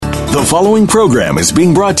The following program is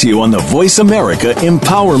being brought to you on the Voice America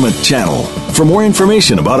Empowerment Channel. For more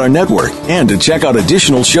information about our network and to check out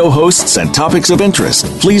additional show hosts and topics of interest,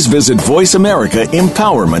 please visit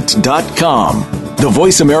voiceamericaempowerment.com. The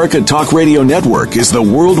Voice America Talk Radio Network is the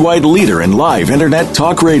worldwide leader in live Internet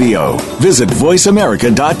talk radio. Visit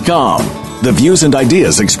voiceamerica.com. The views and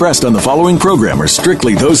ideas expressed on the following program are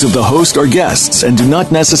strictly those of the host or guests and do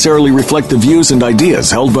not necessarily reflect the views and ideas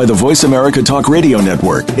held by the Voice America Talk Radio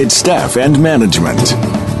Network, its staff, and management.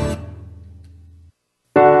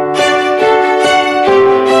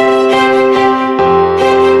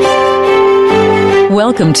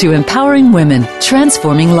 Welcome to Empowering Women,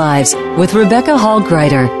 Transforming Lives with Rebecca Hall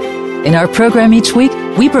Gruyter. In our program each week,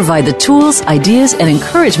 we provide the tools, ideas, and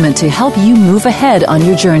encouragement to help you move ahead on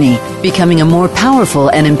your journey, becoming a more powerful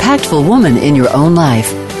and impactful woman in your own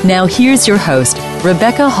life. Now here's your host,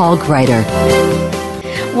 Rebecca Hall Gruyter.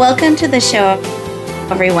 Welcome to the show,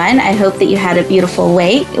 everyone. I hope that you had a beautiful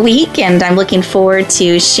week, and I'm looking forward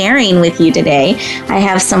to sharing with you today. I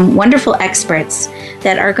have some wonderful experts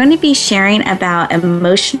that are going to be sharing about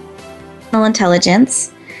emotional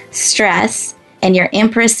intelligence, stress, and your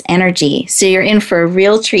Empress energy. So you're in for a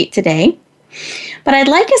real treat today. But I'd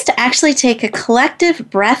like us to actually take a collective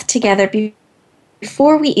breath together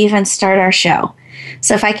before we even start our show.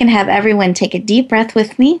 So if I can have everyone take a deep breath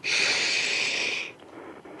with me.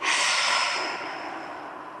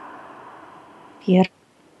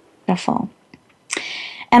 Beautiful.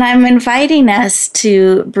 And I'm inviting us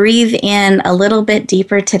to breathe in a little bit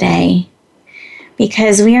deeper today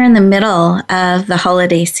because we are in the middle of the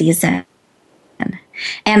holiday season.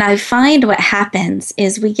 And I find what happens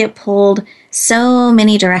is we get pulled so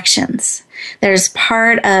many directions. There's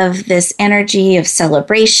part of this energy of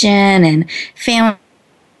celebration and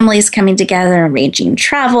families coming together, arranging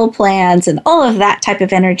travel plans and all of that type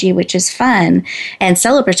of energy, which is fun and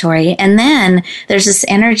celebratory. And then there's this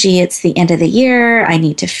energy, it's the end of the year, I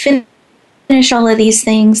need to finish all of these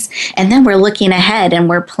things. And then we're looking ahead and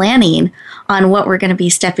we're planning on what we're going to be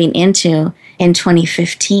stepping into in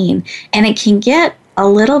 2015. And it can get a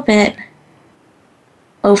little bit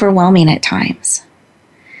overwhelming at times.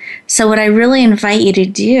 So what I really invite you to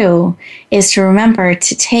do is to remember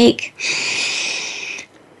to take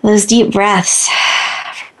those deep breaths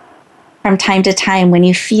from time to time when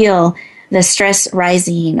you feel the stress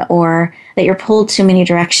rising or that you're pulled too many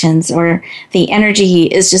directions or the energy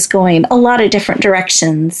is just going a lot of different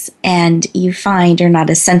directions and you find you're not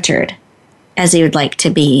as centered as you would like to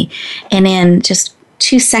be. And in just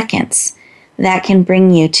 2 seconds, that can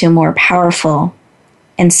bring you to a more powerful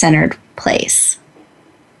and centered place.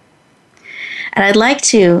 And I'd like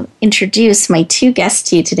to introduce my 2 guests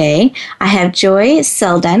to you today. I have Joie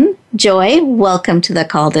Seldon. Joie, welcome to the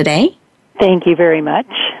call today. Thank you very much.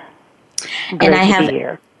 Great and to be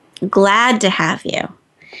here. Glad to have you.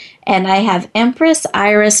 And I have Empress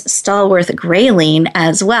Iris Stallworth-Grayling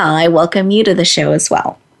as well. I welcome you to the show as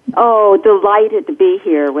well. Oh, delighted to be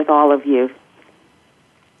here with all of you.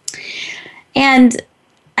 And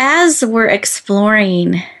as we're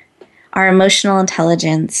exploring our emotional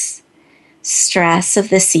intelligence, stress of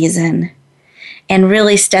the season, and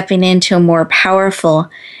really stepping into a more powerful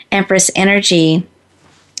Empress energy,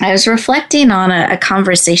 I was reflecting on a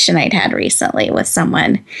conversation I'd had recently with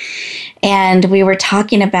someone. And we were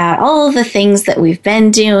talking about all the things that we've been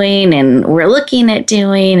doing and we're looking at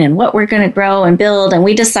doing and what we're going to grow and build. And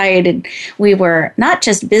we decided we were not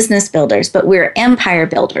just business builders, but we were empire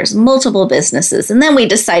builders, multiple businesses. And then we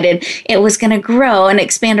decided it was going to grow and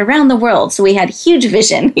expand around the world. So we had huge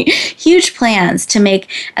vision, huge plans to make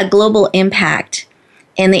a global impact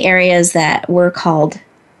in the areas that we're called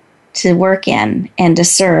to work in and to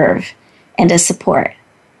serve and to support.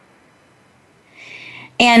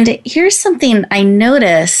 And here's something I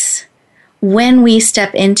notice when we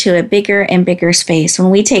step into a bigger and bigger space, when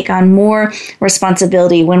we take on more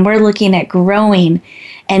responsibility, when we're looking at growing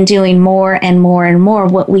and doing more and more and more,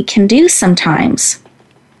 what we can do sometimes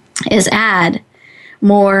is add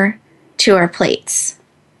more to our plates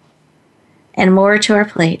and more to our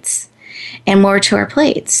plates and more to our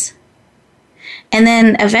plates. And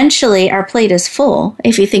then eventually our plate is full.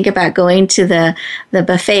 If you think about going to the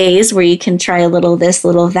buffets where you can try a little of this,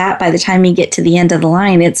 little of that, by the time you get to the end of the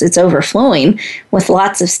line, it's overflowing with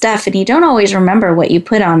lots of stuff. And you don't always remember what you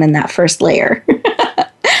put on in that first layer,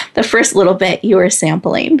 the first little bit you were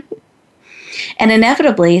sampling. And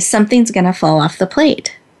inevitably, something's going to fall off the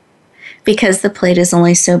plate because the plate is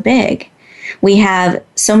only so big. We have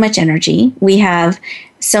so much energy. We have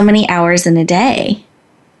so many hours in a day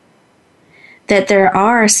that there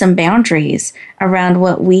are some boundaries around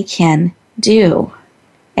what we can do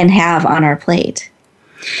and have on our plate.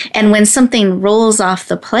 And when something rolls off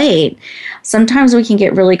the plate, sometimes we can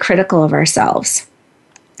get really critical of ourselves.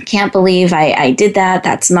 Can't believe I did that.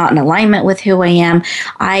 That's not in alignment with who I am.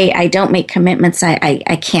 I don't make commitments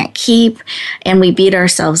I can't keep. And we beat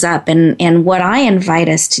ourselves up. And what I invite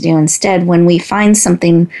us to do instead, when we find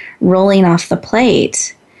something rolling off the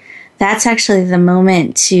plate, that's actually the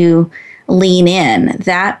moment to lean in.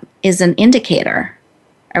 That is an indicator,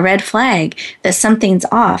 a red flag that something's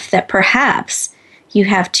off, that perhaps you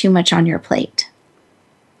have too much on your plate.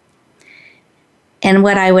 And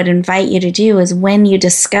what I would invite you to do is, when you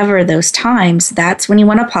discover those times, that's when you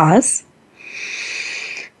want to pause,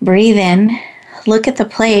 breathe in, look at the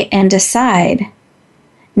plate, and decide,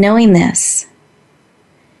 knowing this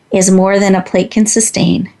is more than a plate can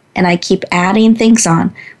sustain, and I keep adding things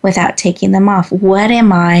on without taking them off. What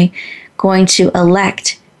am I going to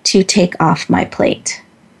elect to take off my plate?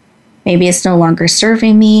 Maybe it's no longer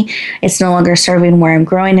serving me. It's no longer serving where I'm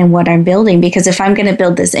growing and what I'm building. Because if I'm going to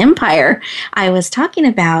build this empire I was talking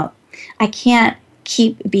about, I can't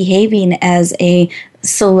keep behaving as a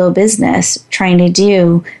solo business trying to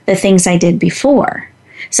do the things I did before.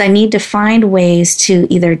 So I need to find ways to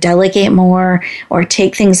either delegate more or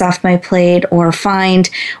take things off my plate, or find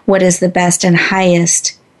what is the best and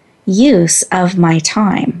highest use of my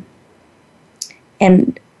time,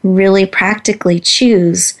 and really practically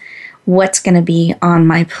choose what's going to be on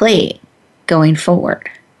my plate going forward.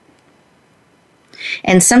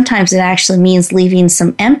 And sometimes it actually means leaving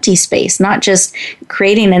some empty space, not just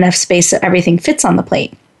creating enough space so everything fits on the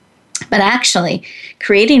plate, but actually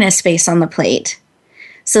creating a space on the plate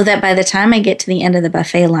so that by the time I get to the end of the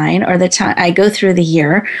buffet line, or the time I go through the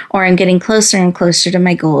year, or I'm getting closer and closer to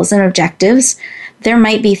my goals and objectives, there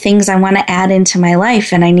might be things I want to add into my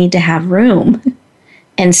life, and I need to have room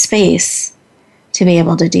and space to be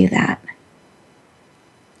able to do that.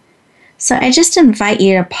 So I just invite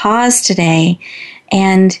you to pause today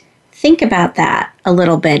and think about that a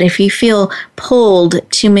little bit. If you feel pulled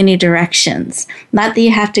too many directions, not that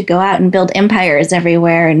you have to go out and build empires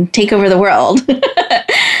everywhere and take over the world,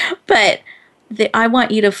 but I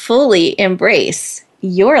want you to fully embrace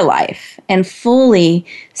your life and fully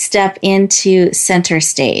step into center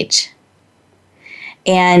stage,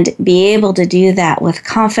 and be able to do that with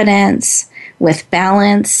confidence, with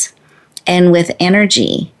balance, and with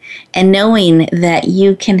energy, and knowing that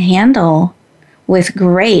you can handle with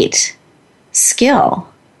great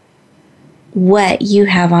skill what you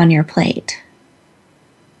have on your plate.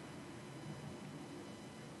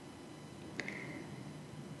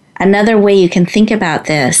 Another way you can think about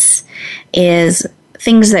this is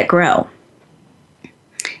things that grow.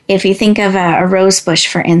 If you think of a rose bush,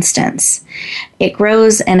 for instance, it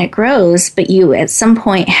grows and it grows, but you at some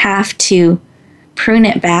point have to prune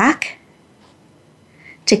it back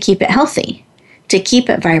to keep it healthy, to keep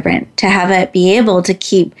it vibrant, to have it be able to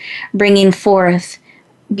keep bringing forth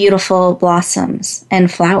beautiful blossoms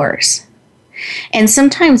and flowers. And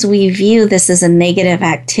sometimes we view this as a negative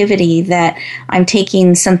activity, that I'm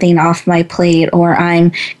taking something off my plate or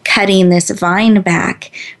I'm cutting this vine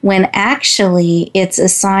back, when actually it's a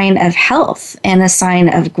sign of health and a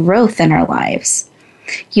sign of growth in our lives.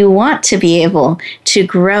 You want to be able to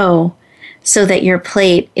grow so that your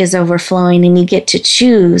plate is overflowing and you get to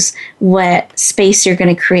choose what space you're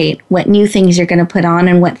going to create, what new things you're going to put on,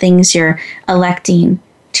 and what things you're electing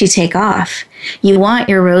to take off. You want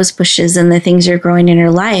your rose bushes and the things you're growing in your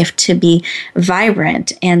life to be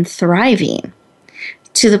vibrant and thriving,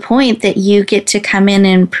 to the point that you get to come in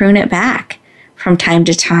and prune it back from time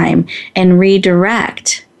to time and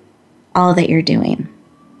redirect all that you're doing.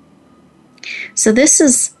 So this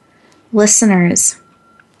is, listeners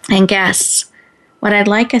and guests, what I'd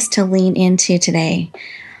like us to lean into today.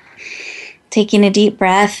 Taking a deep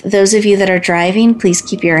breath. Those of you that are driving, please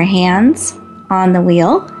keep your hands on the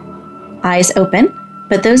wheel, eyes open.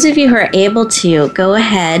 But those of you who are able to, go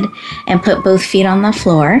ahead and put both feet on the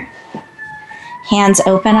floor, hands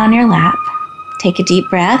open on your lap. Take a deep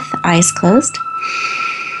breath, eyes closed.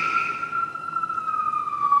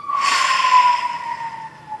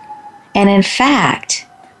 And in fact,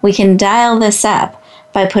 we can dial this up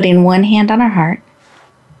by putting one hand on our heart,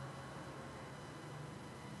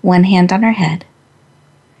 one hand on our head,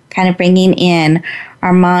 kind of bringing in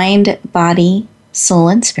our mind, body, soul,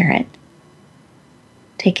 and spirit.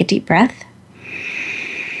 Take a deep breath.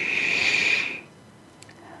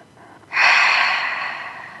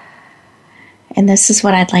 And this is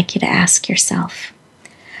what I'd like you to ask yourself.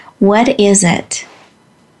 What is it,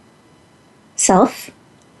 self,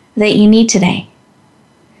 that you need today?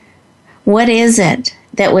 What is it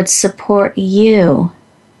that would support you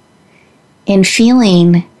in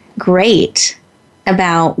feeling great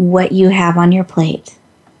about what you have on your plate,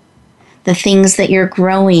 the things that you're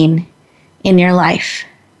growing in your life.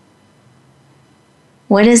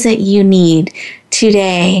 What is it you need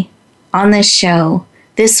today on this show,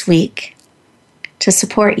 this week, to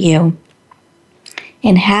support you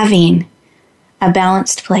in having a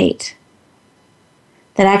balanced plate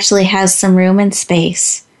that actually has some room and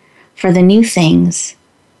space for the new things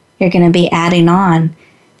you're going to be adding on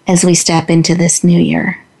as we step into this new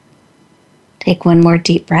year? Take one more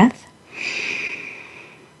deep breath.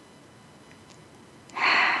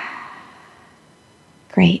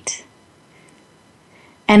 Great.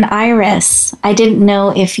 And Iris, I didn't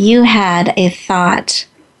know if you had a thought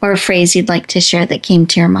or a phrase you'd like to share that came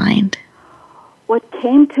to your mind. What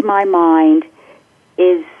came to my mind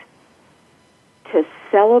is to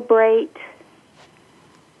celebrate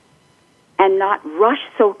and not rush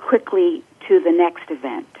so quickly to the next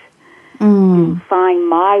event. To find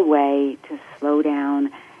my way to slow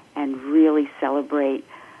down and really celebrate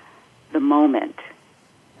the moment,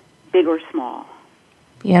 big or small.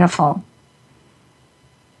 Beautiful.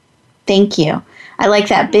 Thank you. I like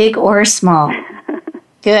that, big or small.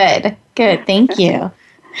 Good. Thank you.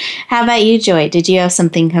 How about you, Joy? Did you have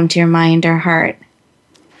something come to your mind or heart?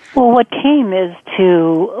 Well, what came is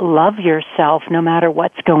to love yourself no matter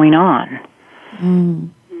what's going on.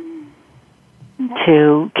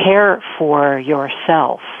 To care for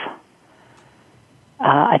yourself.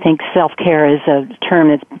 I think self-care is a term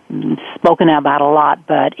that's spoken about a lot,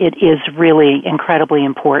 but it is really incredibly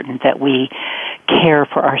important that we care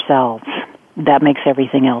for ourselves. That makes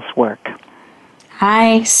everything else work.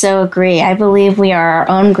 I so agree. I believe we are our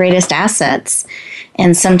own greatest assets,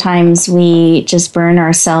 and sometimes we just burn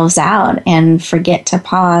ourselves out and forget to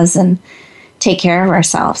pause and take care of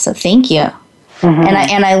ourselves. So thank you.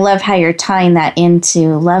 And I love how you're tying that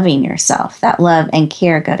into loving yourself. That love and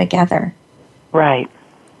care go together. Right.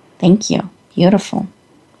 Thank you. Beautiful.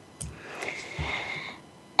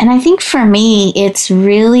 And I think for me, it's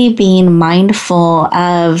really being mindful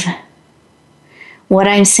of what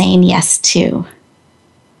I'm saying yes to.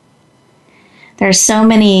 There's so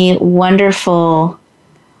many wonderful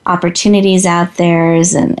opportunities out there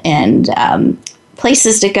and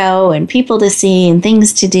places to go and people to see and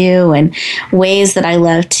things to do and ways that I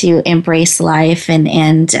love to embrace life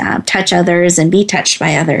and touch others and be touched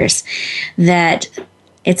by others, that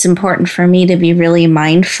it's important for me to be really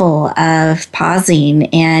mindful of pausing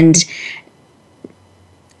and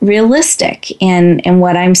realistic in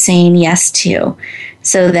what I'm saying yes to,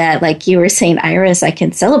 so that, like you were saying, Iris, I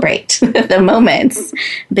can celebrate the moments,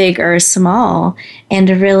 big or small, and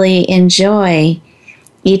really enjoy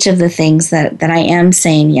each of the things that I am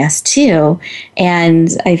saying yes to. And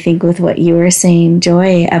I think with what you were saying,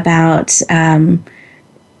 Joy, about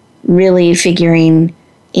really figuring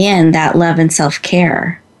in that love and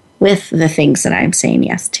self-care with the things that I'm saying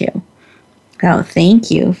yes to. Oh,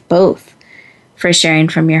 thank you both for sharing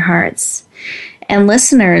from your hearts. And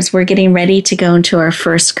listeners, we're getting ready to go into our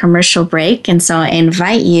first commercial break. And so I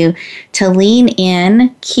invite you to lean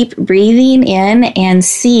in, keep breathing in, and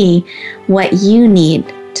see what you need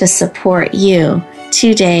to support you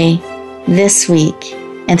today, this week,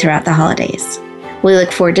 and throughout the holidays. We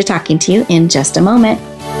look forward to talking to you in just a moment.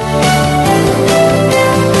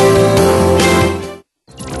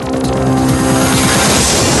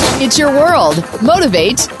 It's your world.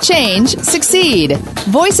 Motivate, change, succeed.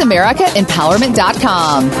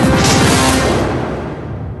 VoiceAmericaEmpowerment.com.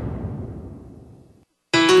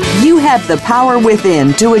 You have the power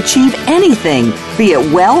within to achieve anything, be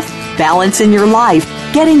it wealth, balance in your life,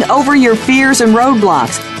 getting over your fears and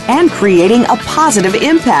roadblocks, and creating a positive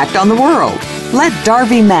impact on the world. Let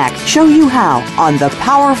Darby Mack show you how on the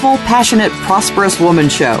Powerful, Passionate, Prosperous Woman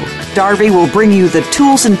Show. Darby will bring you the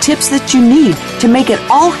tools and tips that you need to make it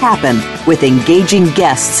all happen with engaging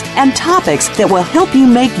guests and topics that will help you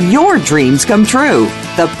make your dreams come true.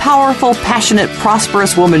 The Powerful, Passionate,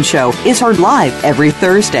 Prosperous Woman Show is heard live every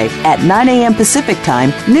Thursday at 9 a.m. Pacific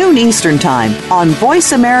Time, noon Eastern Time on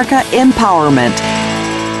Voice America Empowerment.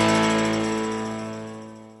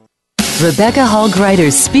 Rebecca Hall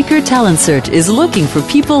Gruyter's Speaker Talent Search is looking for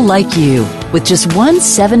people like you. With just one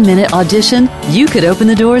 7-minute audition, you could open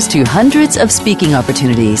the doors to hundreds of speaking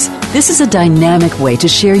opportunities. This is a dynamic way to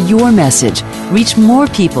share your message, reach more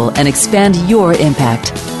people, and expand your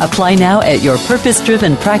impact. Apply now at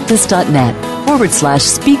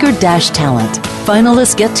yourpurposedrivenpractice.net/speaker-talent.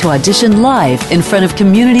 Finalists get to audition live in front of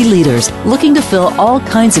community leaders looking to fill all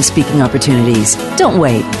kinds of speaking opportunities. Don't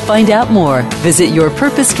wait. Find out more. Visit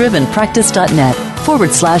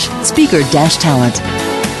yourpurposedrivenpractice.net/speaker-talent.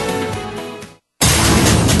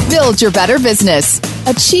 Build your better business.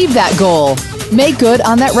 Achieve that goal. Make good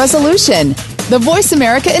on that resolution. The Voice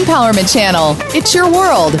America Empowerment Channel. It's your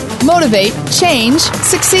world. Motivate, change,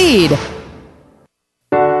 succeed.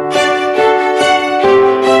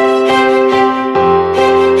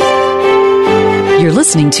 You're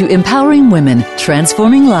listening to Empowering Women,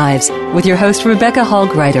 Transforming Lives with your host, Rebecca Hall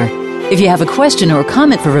Gruyter. If you have a question or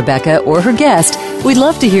comment for Rebecca or her guest, we'd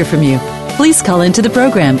love to hear from you. Please call into the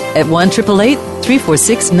program at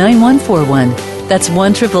 1-888-346-9141. That's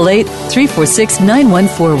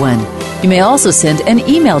 1-888-346-9141. You may also send an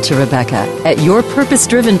email to Rebecca at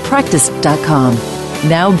yourpurposedrivenpractice.com.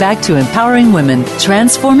 Now back to Empowering Women,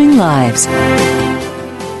 Transforming Lives.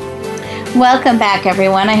 Welcome back,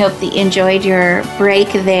 everyone. I hope that you enjoyed your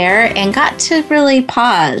break there and got to really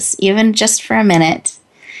pause, even just for a minute,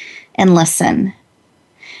 and listen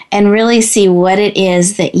and really see what it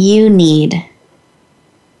is that you need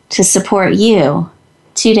to support you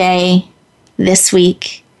today, this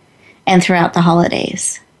week, and throughout the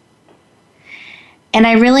holidays. And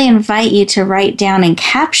I really invite you to write down and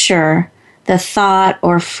capture the thought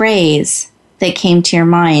or phrase that came to your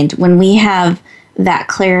mind when we have that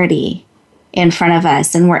clarity in front of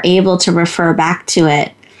us and we're able to refer back to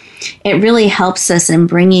it. It really helps us in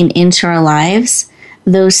bringing into our lives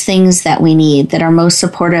those things that we need that are most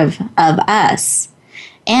supportive of us.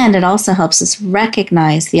 And it also helps us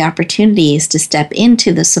recognize the opportunities to step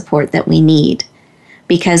into the support that we need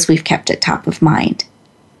because we've kept it top of mind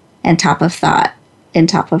and top of thought and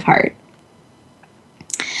top of heart.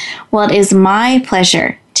 Well, it is my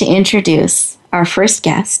pleasure to introduce our first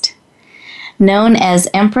guest, known as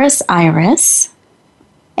Empress Iris.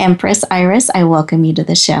 Empress Iris, I welcome you to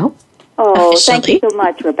the show. Oh, thank you so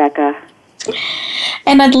much, Rebecca.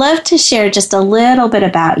 And I'd love to share just a little bit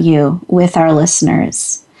about you with our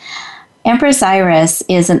listeners. Empress Iris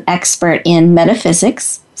is an expert in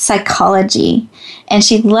metaphysics, psychology, and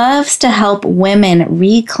she loves to help women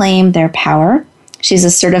reclaim their power. She's a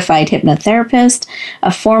certified hypnotherapist,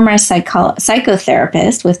 a former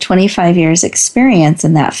psychotherapist with 25 years experience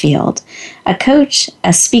in that field, a coach,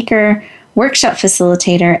 a speaker, workshop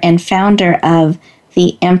facilitator, and founder of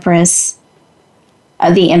the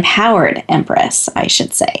Empowered Empress, I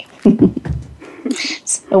should say.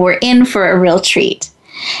 So we're in for a real treat.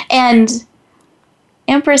 And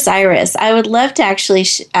Empress Iris, I would love to actually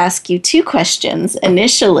ask you two questions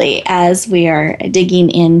initially as we are digging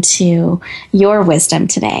into your wisdom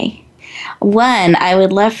today. One, I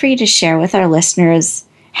would love for you to share with our listeners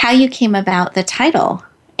how you came about the title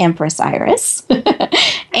Empress Iris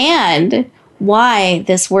and why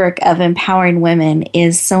this work of empowering women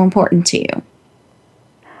is so important to you.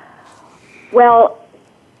 Well,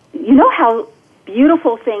 you know how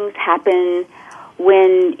beautiful things happen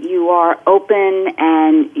when you are open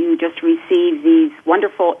and you just receive these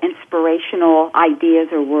wonderful inspirational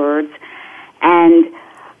ideas or words. And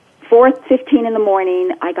 4:15 in the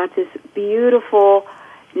morning, I got this beautiful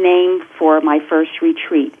name for my first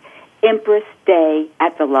retreat, Empress Day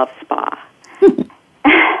at the Love Spa.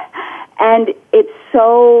 And it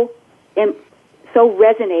so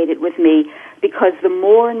resonated with me because the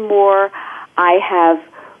more and more I have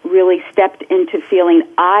really stepped into feeling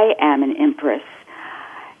I am an empress,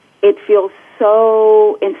 it feels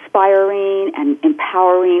so inspiring and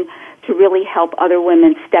empowering to really help other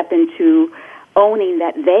women step into owning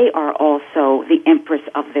that they are also the empress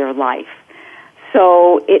of their life.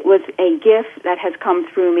 So it was a gift that has come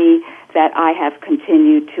through me that I have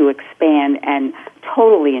continued to expand and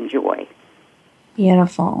totally enjoy.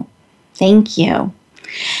 Beautiful. Thank you.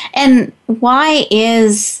 And why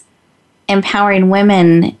is empowering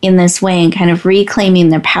women in this way and kind of reclaiming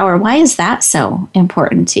their power, why is that so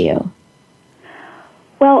important to you?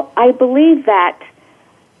 Well, I believe that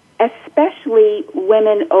especially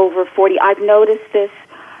women over 40, I've noticed this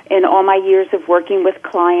in all my years of working with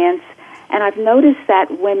clients, and I've noticed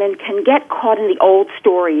that women can get caught in the old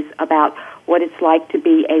stories about what it's like to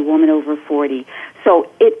be a woman over 40. So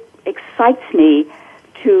it excites me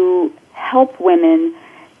to help women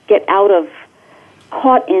get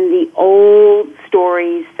caught in the old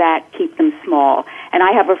stories that keep them small. And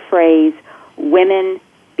I have a phrase, women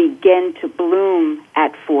begin to bloom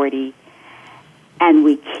at 40, and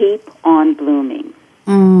we keep on blooming.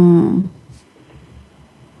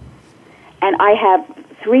 And I have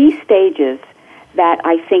 3 stages that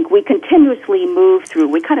I think we continuously move through.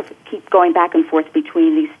 We kind of keep going back and forth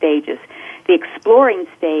between these stages. The exploring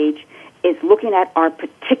stage is looking at our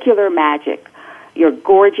particular magic, your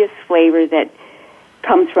gorgeous flavor that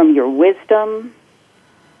comes from your wisdom,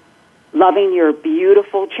 loving your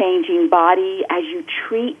beautiful changing body as you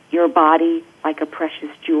treat your body like a precious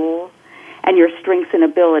jewel, and your strengths and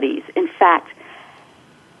abilities. In fact,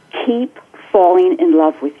 keep falling in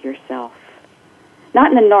love with yourself.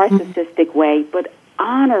 Not in a narcissistic way, but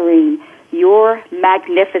honoring your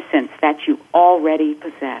magnificence that you already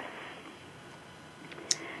possess.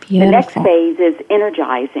 Beautiful. The next phase is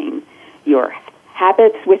energizing your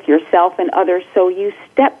habits with yourself and others so you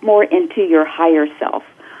step more into your higher self,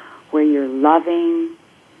 where you're loving,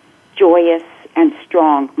 joyous, and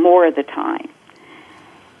strong more of the time.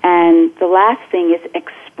 And the last thing is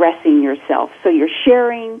expressing yourself. So you're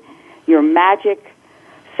sharing your magic.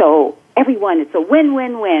 So everyone, it's a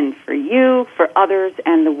win-win-win for you, for others,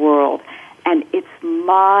 and the world. And it's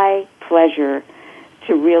my pleasure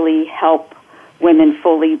to really help women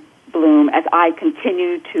fully bloom as I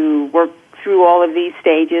continue to work through all of these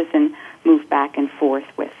stages and move back and forth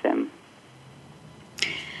with them.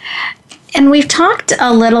 And we've talked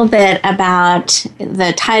a little bit about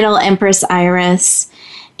the title Empress Iris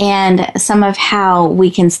and some of how we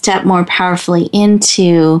can step more powerfully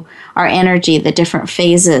into our energy, the different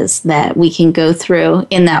phases that we can go through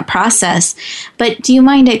in that process. But do you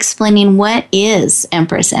mind explaining what is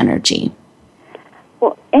Empress energy?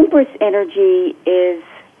 Well, Empress energy is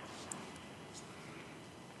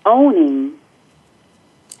owning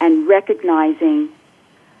and recognizing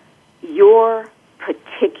your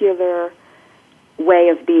particular way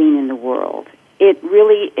of being in the world. It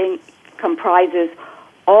really comprises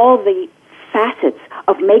all the facets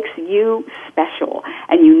of makes you special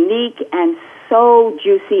and unique and so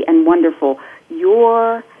juicy and wonderful,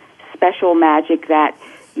 your special magic that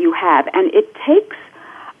you have. And it takes,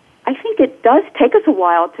 I think it does take us a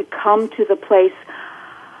while to come to the place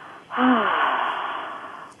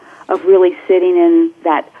of really sitting in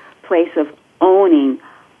that place of owning,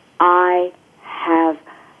 I have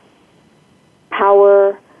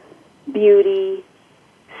power, beauty,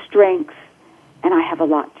 strength, and I have a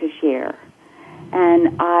lot to share.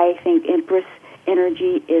 And I think Empress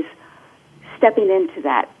energy is stepping into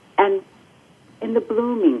that and in the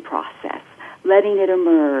blooming process, letting it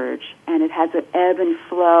emerge. And it has an ebb and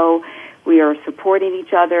flow. We are supporting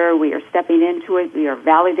each other. We are stepping into it. We are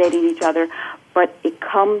validating each other. But it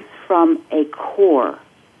comes from a core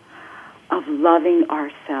of loving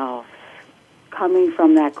ourselves, coming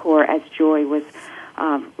from that core, as Joy was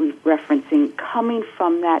referencing, coming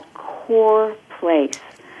from that core place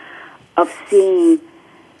of seeing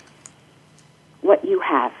what you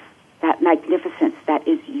have, that magnificence that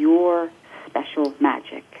is your special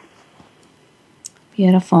magic.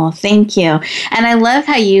 Beautiful. Thank you. And I love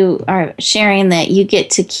how you are sharing that you get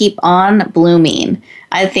to keep on blooming.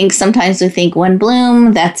 I think sometimes we think one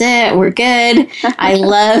bloom, that's it, we're good. I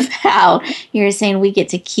love how you're saying we get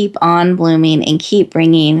to keep on blooming and keep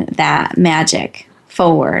bringing that magic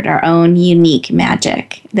forward, our own unique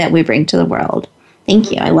magic that we bring to the world.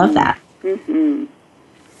 Thank you. I love that. Mm-hmm.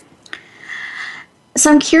 So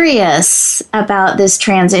I'm curious about this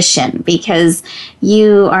transition because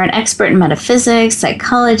you are an expert in metaphysics,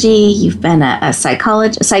 psychology. You've been a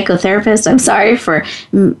psychotherapist, for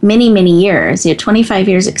many, many years. You have 25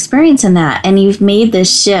 years experience in that. And you've made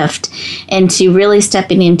this shift into really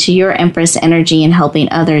stepping into your Empress energy and helping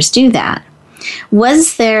others do that.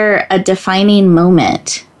 Was there a defining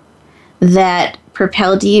moment that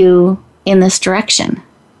propelled you in this direction?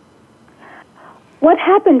 What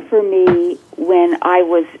happened for me when I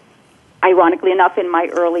was, ironically enough, in my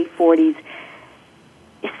early 40s,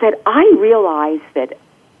 is that I realized that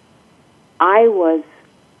I was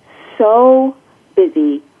so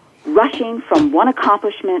busy rushing from one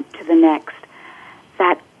accomplishment to the next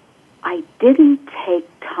that I didn't take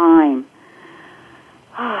time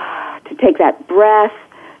to take that breath,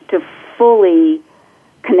 to fully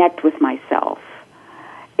connect with myself.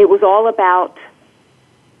 It was all about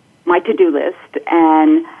my to-do list,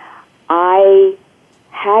 and I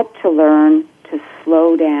had to learn to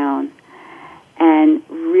slow down and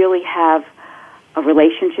really have a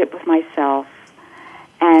relationship with myself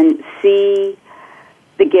and see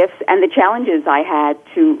the gifts and the challenges I had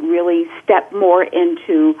to really step more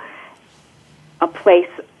into a place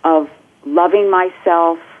of loving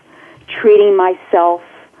myself, treating myself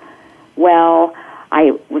well.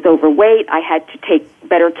 I was overweight. I had to take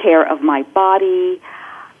better care of my body.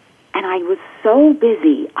 And I was so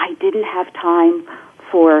busy, I didn't have time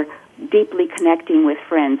for deeply connecting with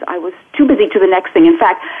friends. I was too busy to the next thing. In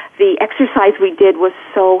fact, the exercise we did was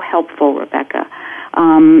so helpful, Rebecca.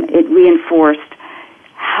 It reinforced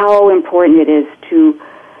how important it is to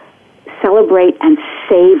celebrate and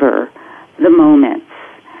savor the moments.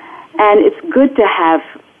 And it's good to have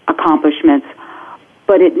accomplishments,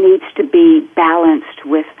 but it needs to be balanced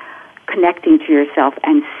with connecting to yourself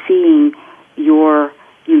and seeing your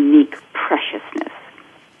unique preciousness.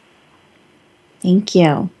 Thank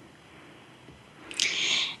you.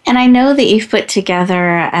 And I know that you've put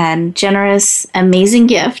together a generous, amazing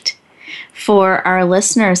gift for our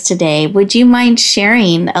listeners today. Would you mind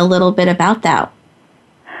sharing a little bit about that?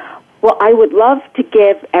 Well, I would love to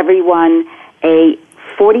give everyone a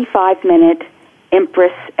 45-minute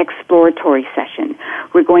Empress exploratory session.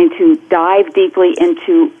 We're going to dive deeply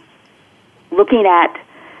into looking at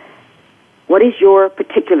what is your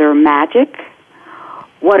particular magic,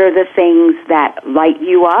 what are the things that light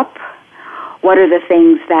you up, what are the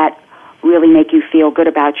things that really make you feel good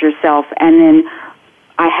about yourself, and then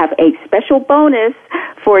I have a special bonus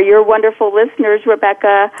for your wonderful listeners,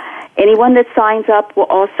 Rebecca. Anyone that signs up will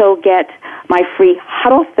also get my free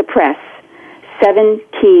Hot Off the Press 7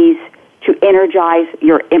 Keys to Energize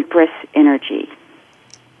Your Empress Energy.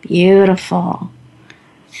 Beautiful.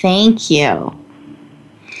 Thank you.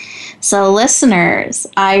 So listeners,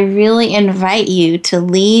 I really invite you to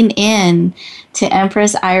lean in to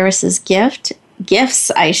Empress Iris's gifts,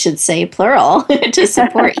 I should say, plural, to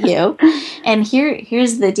support you. And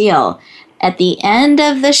here's the deal. At the end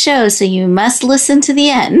of the show, so you must listen to the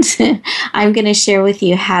end, I'm going to share with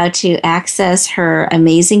you how to access her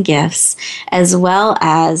amazing gifts, as well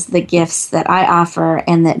as the gifts that I offer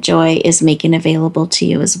and that Joy is making available to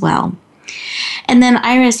you as well. And then,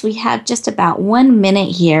 Iris, we have just about 1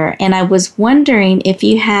 minute here, and I was wondering if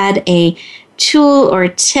you had a tool or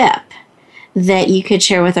tip that you could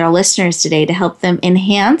share with our listeners today to help them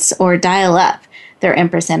enhance or dial up their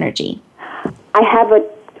Empress energy. I have a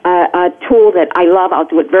tool that I love. I'll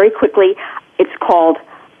do it very quickly. It's called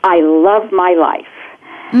I Love My Life.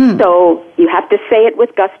 So you have to say it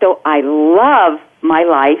with gusto. I love my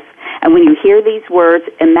life. And when you hear these words,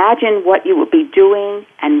 imagine what you would be doing,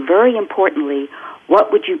 and very importantly,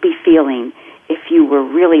 what would you be feeling if you were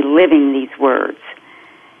really living these words.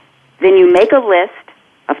 Then you make a list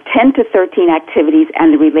of 10 to 13 activities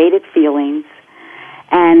and the related feelings,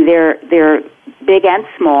 and they're big and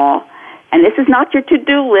small. And this is not your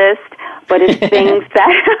to-do list, but it's things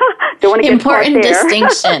that don't want to get caught there. Important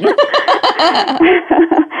distinction.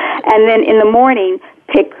 And then in the morning,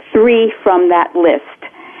 pick 3 from that list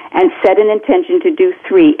and set an intention to do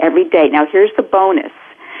 3 every day. Now, here's the bonus.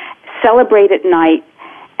 Celebrate at night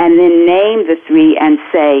and then name the 3 and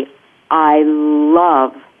say, I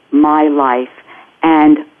love my life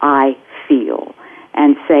and I feel,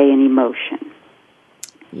 and say an emotion.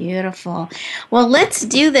 Beautiful. Well, let's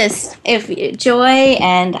do this. If Joy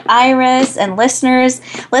and Iris and listeners,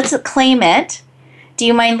 let's claim it. Do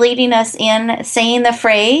you mind leading us in saying the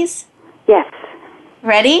phrase? Yes.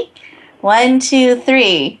 Ready? 1, 2,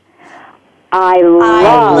 3. I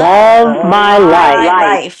love my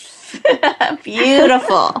life.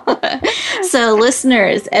 Beautiful. So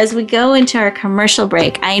listeners, as we go into our commercial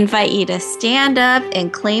break, I invite you to stand up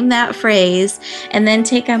and claim that phrase, and then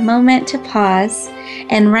take a moment to pause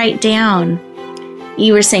and write down.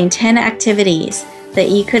 You were saying 10 activities that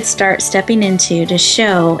you could start stepping into to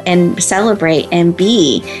show and celebrate and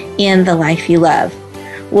be in the life you love.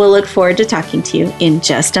 We'll look forward to talking to you in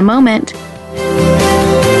just a moment.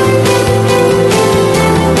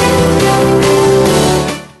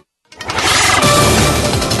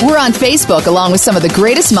 We're on Facebook along with some of the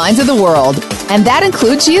greatest minds of the world, and that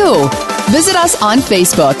includes you. Visit us on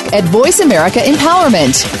Facebook at Voice America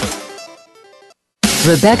Empowerment.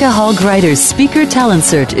 Rebecca Hall Gruyter's Speaker Talent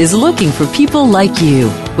Search is looking for people like you.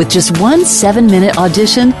 With just one 7-minute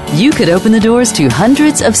audition, you could open the doors to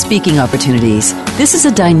hundreds of speaking opportunities. This is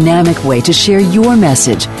a dynamic way to share your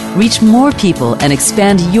message, reach more people, and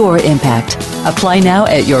expand your impact. Apply now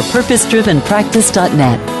at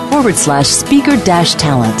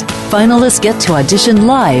yourpurposedrivenpractice.net/speaker-talent. Finalists get to audition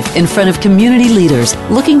live in front of community leaders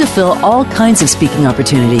looking to fill all kinds of speaking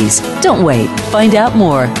opportunities. Don't wait. Find out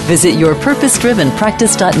more. Visit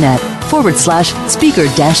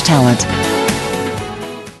yourpurposedrivenpractice.net/speaker-talent.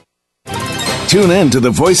 Tune in to the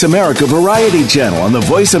Voice America Variety channel on the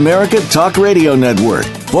Voice America Talk Radio Network.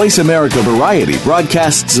 Voice America Variety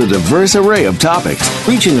broadcasts a diverse array of topics,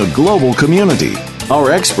 reaching a global community.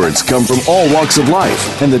 Our experts come from all walks of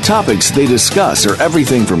life, and the topics they discuss are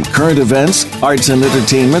everything from current events, arts and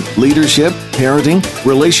entertainment, leadership, parenting,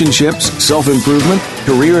 relationships, self-improvement,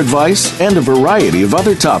 career advice, and a variety of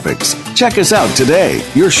other topics. Check us out today.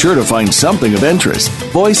 You're sure to find something of interest.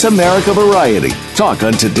 Voice America Variety. Talk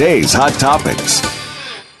on today's hot topics.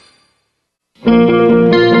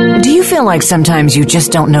 Do you feel like sometimes you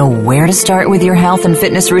just don't know where to start with your health and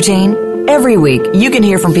fitness routine? Every week, you can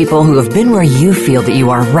hear from people who have been where you feel that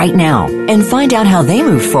you are right now and find out how they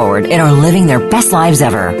moved forward and are living their best lives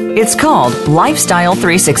ever. It's called Lifestyle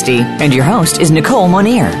 360, and your host is Nicole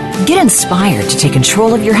Monier. Get inspired to take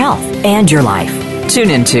control of your health and your life. Tune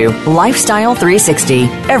into Lifestyle 360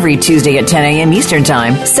 every Tuesday at 10 a.m. Eastern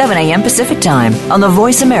Time, 7 a.m. Pacific Time on the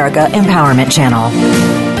Voice America Empowerment Channel.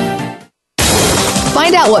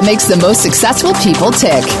 Find out what makes the most successful people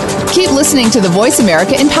tick. Keep listening to the Voice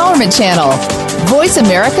America Empowerment Channel.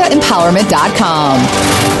 VoiceAmericaEmpowerment.com.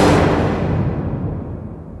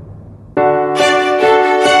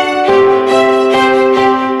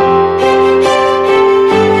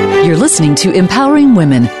 You're listening to Empowering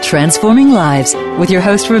Women, Transforming Lives with your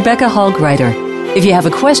host, Rebecca Hall Gruyter. If you have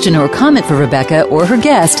a question or comment for Rebecca or her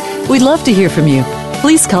guest, we'd love to hear from you.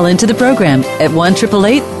 Please call into the program at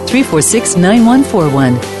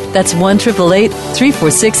 1-888-346-9141. That's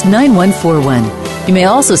 1-888-346-9141. You may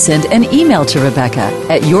also send an email to Rebecca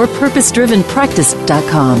at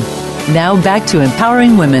yourpurposedrivenpractice.com. Now back to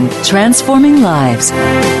Empowering Women, Transforming Lives.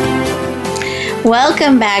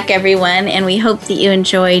 Welcome back, everyone, and we hope that you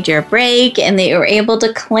enjoyed your break and that you were able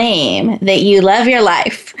to claim that you love your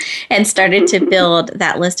life and started to build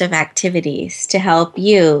that list of activities to help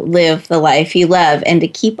you live the life you love and to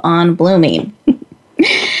keep on blooming.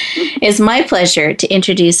 It's my pleasure to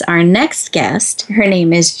introduce our next guest. Her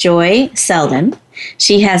name is Joie Seldon.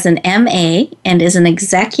 She has an MA and is an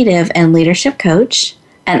executive and leadership coach,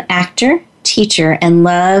 an actor, teacher, and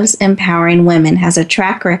loves empowering women, has a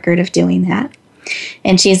track record of doing that.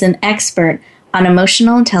 And she's an expert on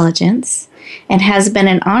emotional intelligence and has been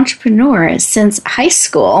an entrepreneur since high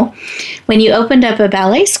school when you opened up a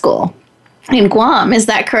ballet school in Guam. Is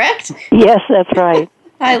that correct? Yes, that's right.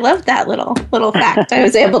 I love that little fact I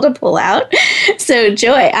was able to pull out. So,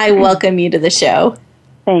 Joie, I welcome you to the show.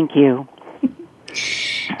 Thank you.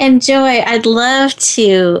 And Joie, I'd love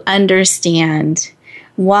to understand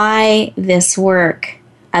why this work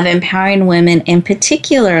of empowering women, and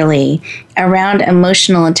particularly around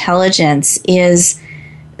emotional intelligence, is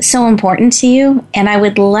so important to you. And I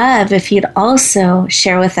would love if you'd also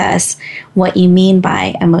share with us what you mean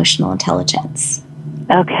by emotional intelligence.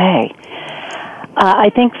 Okay. I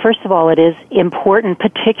think, first of all, it is important,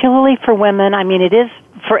 particularly for women. I mean, it is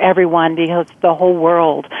for everyone because the whole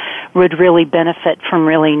world would really benefit from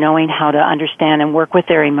really knowing how to understand and work with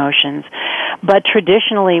their emotions. But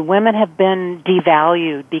traditionally, women have been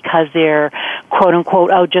devalued because they're, quote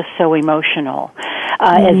unquote, just so emotional,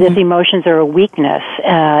 as if emotions are a weakness.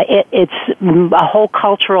 It's a whole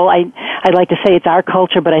cultural, I'd like to say it's our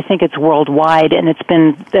culture, but I think it's worldwide, and it's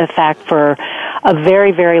been the fact for a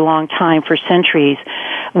very, very long time, for centuries,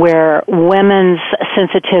 where women's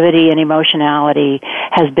sensitivity and emotionality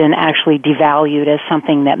has been actually devalued as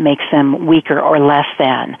something that makes them weaker or less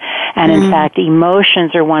than. And in fact,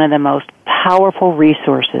 emotions are one of the most powerful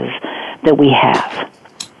resources that we have.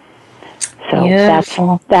 So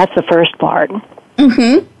that's the first part.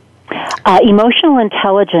 Mm-hmm. Emotional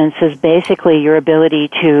intelligence is basically your ability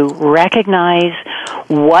to recognize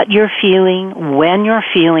what you're feeling, when you're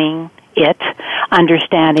feeling it,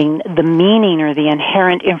 understanding the meaning or the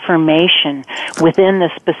inherent information within the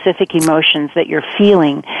specific emotions that you're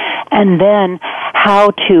feeling, and then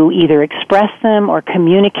how to either express them or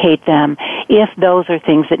communicate them if those are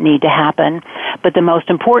things that need to happen. But the most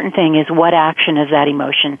important thing is, what action is that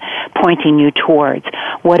emotion pointing you towards?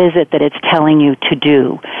 What is it that it's telling you to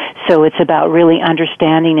do? So it's about really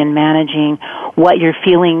understanding and managing what your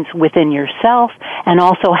feelings within yourself, and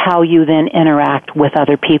also how you then interact with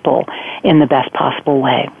other people in the best possible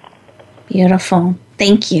way. Beautiful.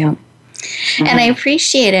 Thank you. Mm-hmm. And I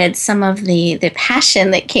appreciated some of the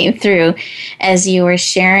passion that came through as you were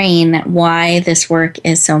sharing why this work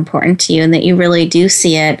is so important to you, and that you really do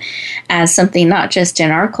see it as something not just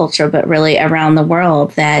in our culture, but really around the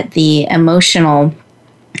world, that the emotional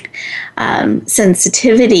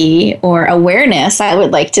sensitivity or awareness, I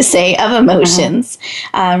would like to say, of emotions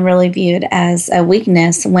really viewed as a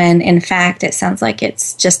weakness, when in fact it sounds like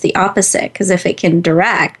it's just the opposite, because if it can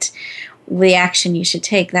direct the action you should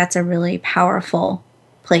take, that's a really powerful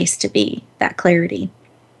place to be, that clarity.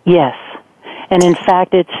 Yes. And in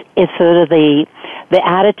fact, it's sort of the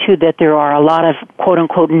attitude that there are a lot of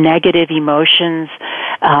quote-unquote negative emotions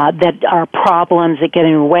that are problems that get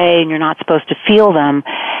in your way, and you're not supposed to feel them.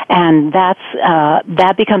 And that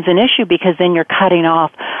becomes an issue, because then you're cutting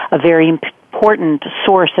off a very important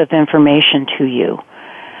source of information to you.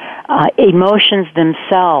 Emotions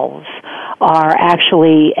themselves are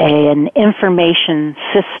actually an information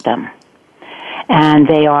system. And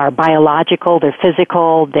they are biological, they're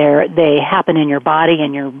physical, they happen in your body,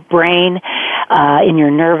 in your brain, in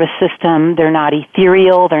your nervous system. They're not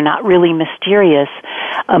ethereal, they're not really mysterious,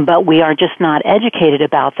 but we are just not educated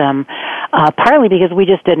about them, partly because we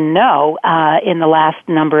just didn't know in the last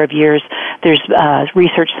number of years There's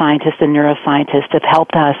research scientists and neuroscientists have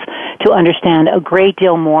helped us to understand a great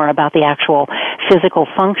deal more about the actual physical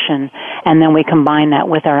function, and then we combine that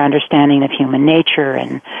with our understanding of human nature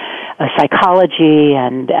and psychology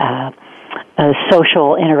and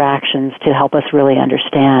social interactions to help us really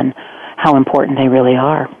understand how important they really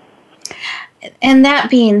are. And that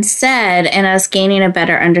being said, and us gaining a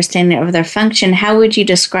better understanding of their function, how would you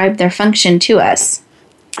describe their function to us?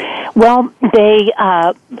 Well, they,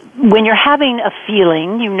 when you're having a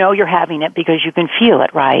feeling, you know you're having it because you can feel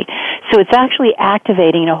it, right? So it's actually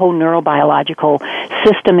activating a whole neurobiological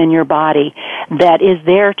system in your body that is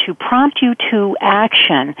there to prompt you to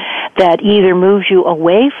action that either moves you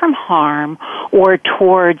away from harm or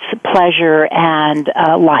towards pleasure and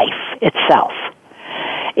life itself.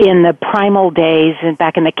 In the primal days and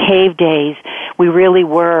back in the cave days, we really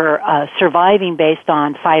were surviving based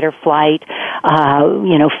on fight or flight.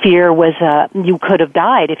 Fear was, you could have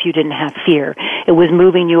died if you didn't have fear. It was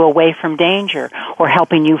moving you away from danger or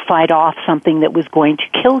helping you fight off something that was going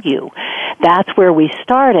to kill you. That's where we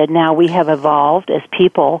started. Now we have evolved as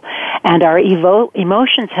people, and our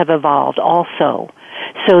emotions have evolved also.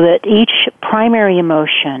 So that each primary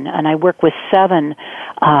emotion, and I work with 7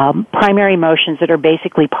 primary emotions that are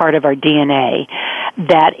basically part of our DNA,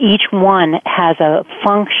 that each one has a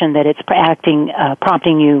function that it's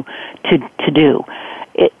prompting you to do.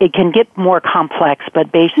 It can get more complex,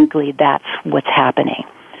 but basically that's what's happening.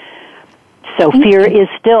 So fear is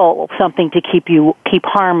still something to keep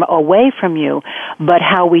harm away from you, but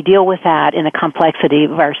how we deal with that in the complexity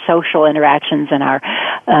of our social interactions and our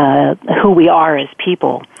who we are as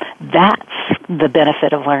people, that's the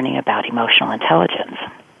benefit of learning about emotional intelligence.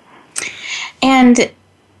 And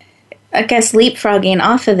I guess leapfrogging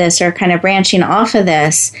off of this, or kind of branching off of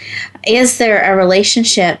this, is there a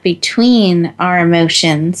relationship between our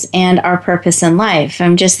emotions and our purpose in life?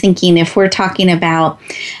 I'm just thinking, if we're talking about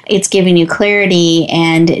it's giving you clarity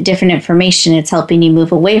and different information, it's helping you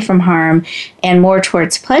move away from harm and more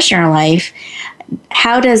towards pleasure in life,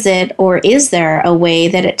 how does it, or is there a way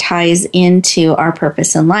that it ties into our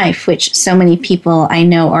purpose in life, which so many people I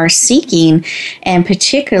know are seeking and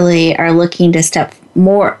particularly are looking to step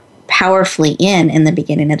more powerfully in the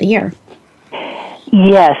beginning of the year?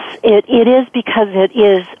 Yes, it is, because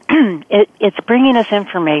it's bringing us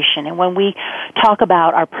information. And when we talk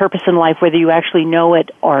about our purpose in life, whether you actually know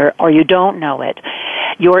it or you don't know it,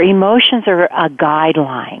 your emotions are a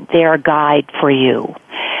guideline. They are a guide for you.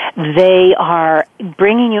 They are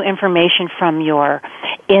bringing you information from your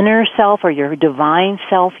inner self or your divine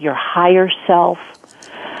self, your higher self,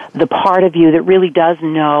 the part of you that really does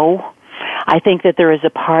know. I think that there is a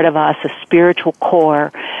part of us, a spiritual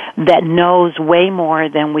core, that knows way more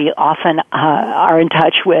than we often are in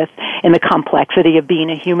touch with in the complexity of being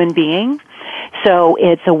a human being. So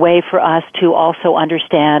it's a way for us to also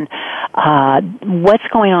understand what's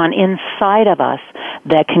going on inside of us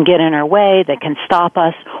that can get in our way, that can stop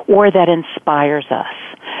us, or that inspires us.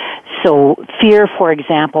 So fear, for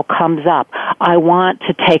example, comes up. I want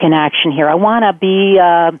to take an action here. I want to be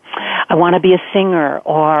a singer,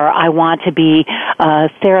 or I want to be a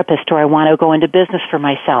therapist, or I want to go into business for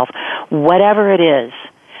myself. Whatever it is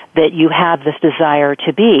that you have this desire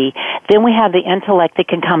to be, then we have the intellect that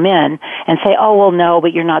can come in and say, oh, well, no,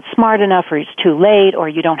 but you're not smart enough, or it's too late, or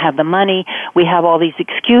you don't have the money. We have all these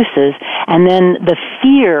excuses, and then the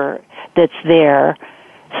fear that's there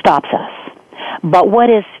stops us. But what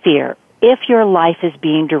is fear? If your life is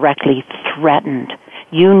being directly threatened,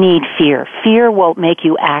 you need fear. Fear will make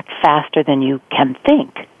you act faster than you can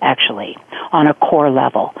think, actually, on a core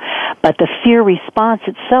level. But the fear response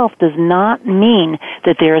itself does not mean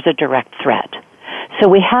that there is a direct threat. So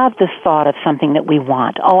we have this thought of something that we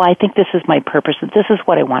want. Oh, I think this is my purpose. This is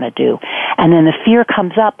what I want to do. And then the fear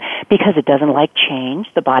comes up because it doesn't like change.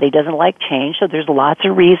 The body doesn't like change. So there's lots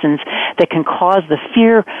of reasons that can cause the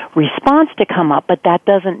fear response to come up, but that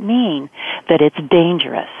doesn't mean that it's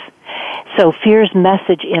dangerous. So fear's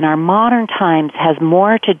message in our modern times has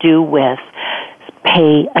more to do with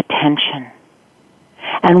pay attention.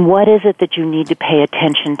 And what is it that you need to pay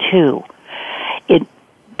attention to? It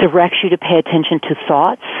directs you to pay attention to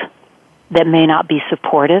thoughts that may not be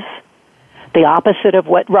supportive. The opposite of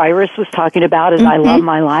what Iris was talking about is I love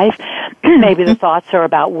my life. Maybe the thoughts are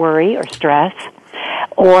about worry or stress,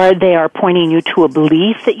 or they are pointing you to a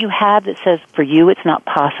belief that you have that says for you it's not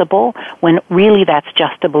possible, when really that's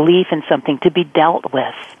just a belief and something to be dealt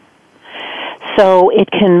with. So it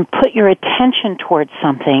can put your attention towards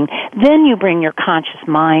something, then you bring your conscious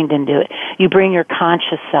mind into it. You bring your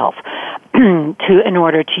conscious self in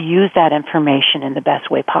order to use that information in the best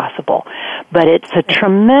way possible. But it's a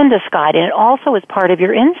tremendous guide, and it also is part of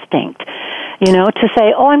your instinct. To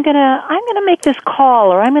say, oh, I'm gonna make this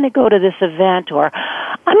call, or I'm gonna go to this event, or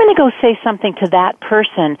I'm gonna go say something to that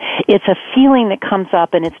person. It's a feeling that comes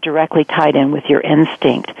up, and it's directly tied in with your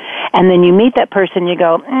instinct. And then you meet that person, you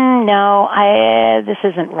go, no, this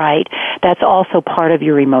isn't right. That's also part of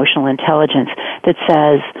your emotional intelligence that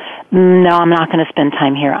says, no, I'm not going to spend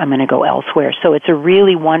time here. I'm going to go elsewhere. So it's a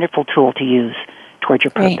really wonderful tool to use towards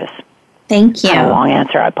your purpose. Great. Thank you. Not a long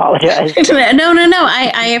answer. I apologize. No.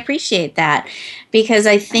 I appreciate that, because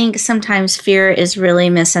I think sometimes fear is really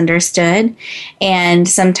misunderstood, and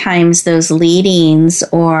sometimes those leadings,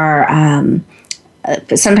 or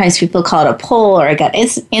sometimes people call it a pull or a gut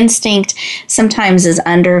instinct, sometimes is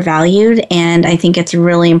undervalued. And I think it's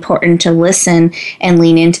really important to listen and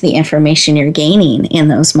lean into the information you're gaining in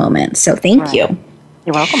those moments. So thank you.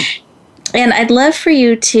 You're welcome. And I'd love for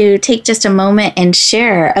you to take just a moment and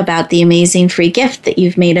share about the amazing free gift that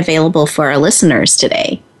you've made available for our listeners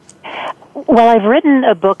today. Well, I've written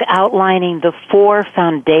a book outlining the 4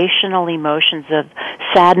 foundational emotions of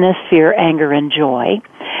sadness, fear, anger, and joy.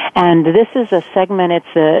 And this is a segment,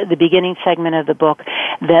 it's the beginning segment of the book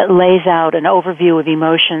that lays out an overview of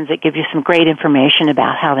emotions. It gives you some great information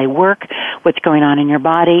about how they work, what's going on in your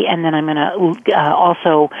body. And then I'm going to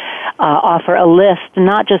also offer a list,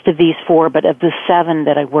 not just of these 4, but of the 7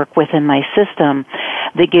 that I work with in my system,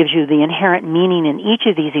 that gives you the inherent meaning in each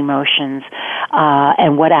of these emotions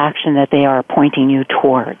and what action that they are pointing you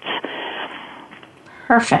towards.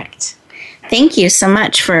 Perfect. Thank you so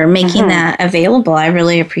much for making that available. I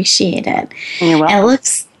really appreciate it. You're welcome.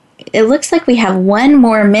 And it looks like we have 1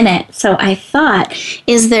 more minute. So I thought,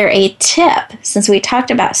 is there a tip, since we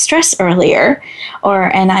talked about stress earlier,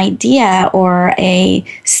 or an idea or a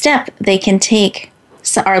step they can take,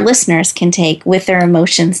 so our listeners can take with their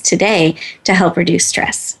emotions today to help reduce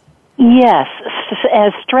stress? Yes.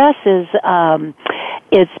 As stress is,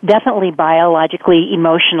 it's definitely biologically,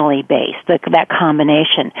 emotionally based, that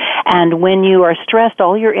combination. And when you are stressed,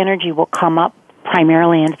 all your energy will come up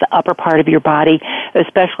primarily into the upper part of your body,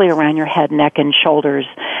 especially around your head, neck, and shoulders,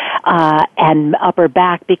 and upper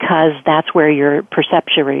back, because that's where your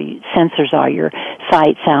perceptuary sensors are, your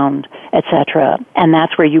sight, sound, etc. And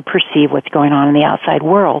that's where you perceive what's going on in the outside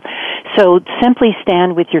world. So simply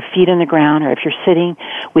stand with your feet on the ground, or if you're sitting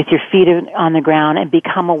with your feet on the ground, and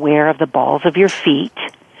become aware of the balls of your feet.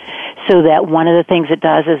 So that one of the things it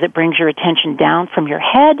does is it brings your attention down from your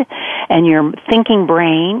head and your thinking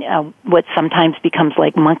brain, what sometimes becomes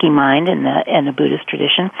like monkey mind in the Buddhist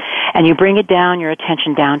tradition, and you bring it down, your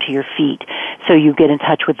attention down to your feet. So you get in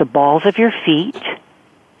touch with the balls of your feet.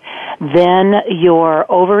 Then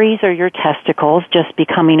your ovaries or your testicles, just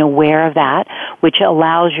becoming aware of that, which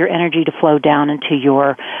allows your energy to flow down into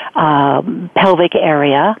your pelvic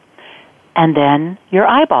area, and then your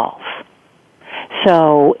eyeballs.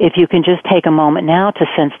 So if you can just take a moment now to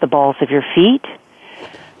sense the balls of your feet,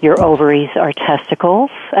 your ovaries or testicles,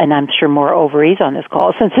 and I'm sure more ovaries on this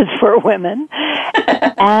call since it's for women,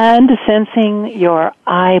 and sensing your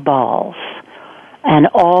eyeballs, and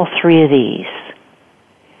all 3 of these,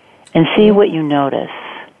 and see what you notice.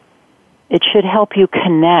 It should help you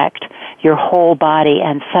connect your whole body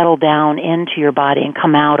and settle down into your body and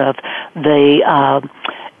come out of the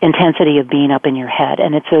intensity of being up in your head.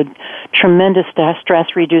 And it's a tremendous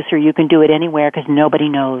stress reducer. You can do it anywhere because nobody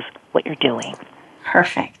knows what you're doing.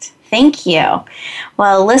 Perfect. Thank you.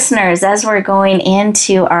 Well, listeners, as we're going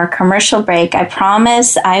into our commercial break, I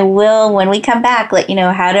promise I will, when we come back, let you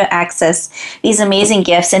know how to access these amazing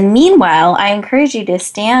gifts. And meanwhile, I encourage you to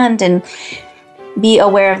stand and be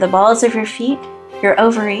aware of the balls of your feet, your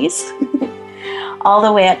ovaries, all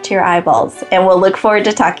the way up to your eyeballs. And we'll look forward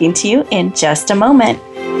to talking to you in just a moment.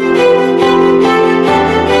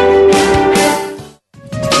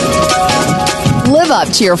 Live up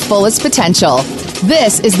to your fullest potential.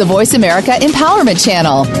 This is the Voice America Empowerment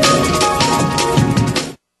Channel.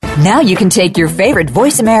 Now you can take your favorite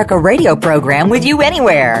Voice America radio program with you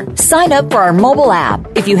anywhere. Sign up for our mobile app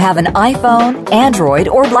if you have an iPhone, Android,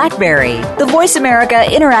 or BlackBerry. The Voice America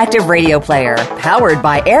Interactive Radio Player, powered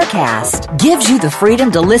by Aircast, gives you the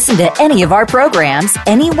freedom to listen to any of our programs,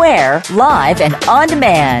 anywhere, live and on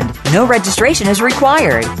demand. No registration is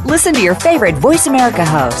required. Listen to your favorite Voice America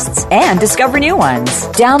hosts and discover new ones.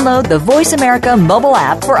 Download the Voice America mobile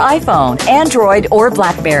app for iPhone, Android, or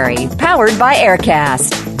BlackBerry, powered by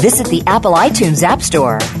Aircast. Visit the Apple iTunes App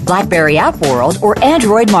Store, BlackBerry App World, or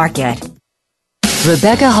Android Market.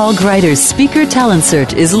 Rebecca Hall Gruyter's Speaker Talent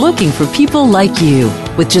Search is looking for people like you.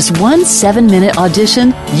 With just one 7-minute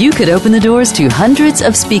audition, you could open the doors to hundreds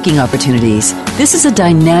of speaking opportunities. This is a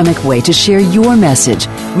dynamic way to share your message,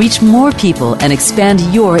 reach more people, and expand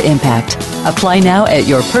your impact. Apply now at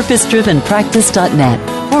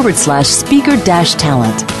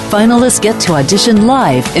yourpurposedrivenpractice.net/speaker-talent. Finalists get to audition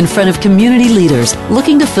live in front of community leaders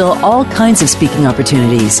looking to fill all kinds of speaking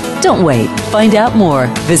opportunities. Don't wait. Find out more.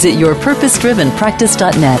 Visit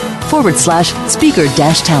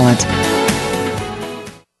yourpurposedrivenpractice.net/speaker-talent.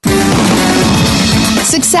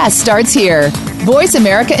 Success starts here.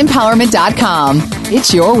 VoiceAmericaEmpowerment.com.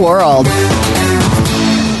 It's your world.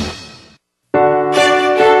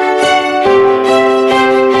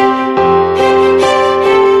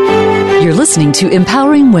 You're listening to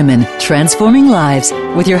Empowering Women, Transforming Lives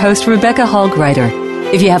with your host, Rebecca Hall Gruyter.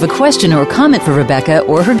 If you have a question or comment for Rebecca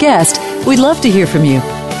or her guest, we'd love to hear from you.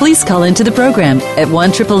 Please call into the program at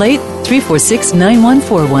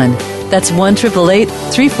 1-888-346-9141. That's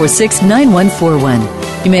 1-888-346-9141.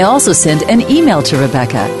 You may also send an email to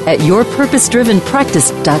Rebecca at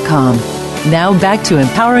yourpurposedrivenpractice.com. Now back to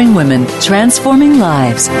Empowering Women, Transforming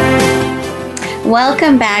Lives.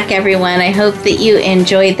 Welcome back, everyone. I hope that you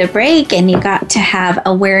enjoyed the break and you got to have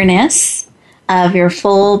awareness of your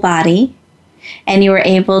full body and you were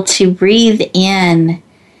able to breathe in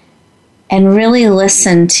and really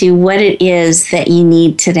listen to what it is that you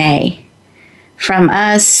need today from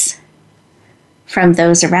us, from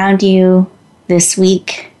those around you this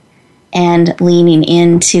week, and leaning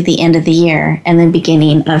into the end of the year and the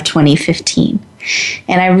beginning of 2015.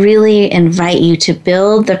 And I really invite you to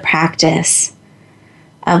build the practice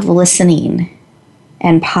of listening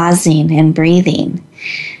and pausing and breathing,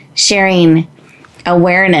 sharing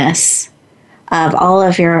awareness of all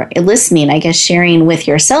of your listening, I guess sharing with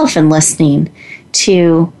yourself and listening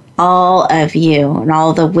to all of you and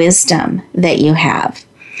all the wisdom that you have.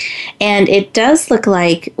 And it does look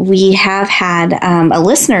like we have had a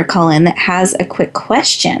listener call in that has a quick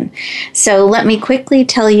question. So let me quickly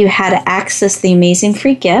tell you how to access the amazing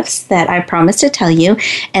free gifts that I promised to tell you.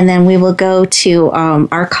 And then we will go to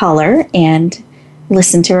our caller and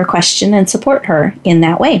listen to her question and support her in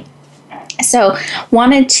that way. So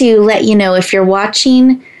wanted to let you know, if you're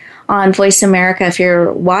watching on Voice America, if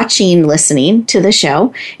you're listening to the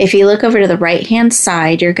show, if you look over to the right-hand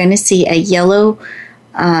side, you're going to see a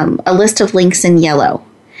list of links in yellow.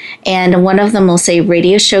 And one of them will say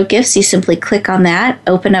radio show gifts. You simply click on that,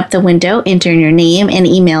 open up the window, enter your name and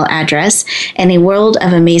email address, and a world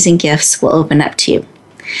of amazing gifts will open up to you.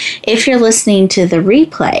 If you're listening to the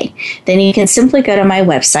replay, then you can simply go to my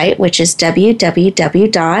website, which is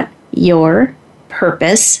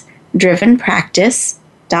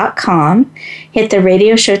www.yourpurposedrivenpractice.com. Hit the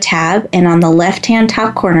radio show tab, and on the left-hand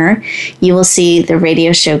top corner, you will see the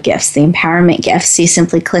radio show gifts, the empowerment gifts. You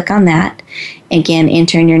simply click on that. Again,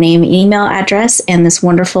 enter in your name, email address, and this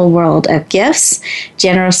wonderful world of gifts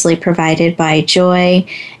generously provided by Joie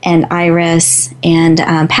and Iris and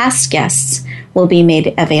past guests will be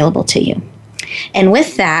made available to you. And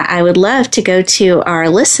with that, I would love to go to our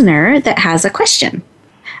listener that has a question.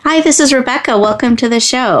 Hi, this is Rebecca. Welcome to the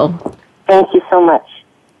show. Thank you so much.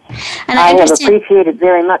 And I have appreciated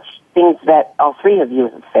very much things that all three of you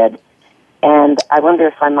have said, and I wonder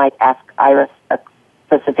if I might ask Iris a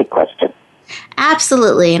specific question.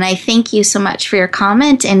 Absolutely, and I thank you so much for your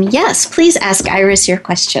comment. And yes, please ask Iris your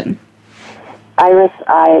question. Iris,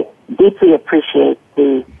 I deeply appreciate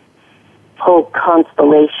the whole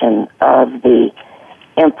constellation of the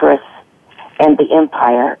Empress and the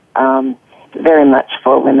Empire, very much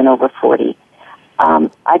for women over 40.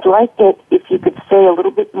 I'd like it if you could say a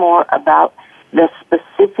little bit more about the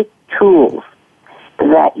specific tools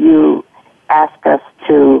that you ask us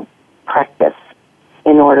to practice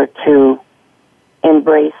in order to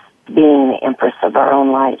embrace being the Empress of our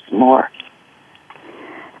own lives more.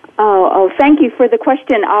 Oh, thank you for the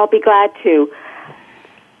question. I'll be glad to.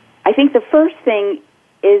 I think the first thing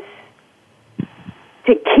is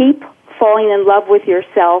to keep falling in love with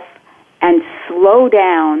yourself and slow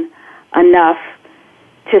down enough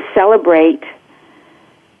to celebrate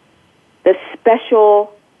the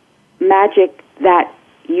special magic that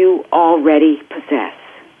you already possess.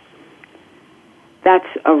 That's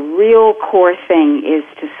a real core thing, is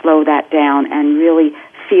to slow that down and really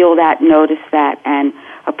feel that, notice that, and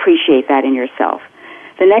appreciate that in yourself.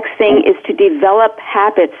 The next thing is to develop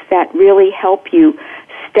habits that really help you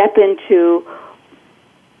step into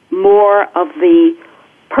more of the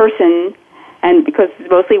person, and because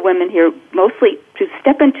it's mostly women here, mostly to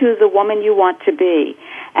step into the woman you want to be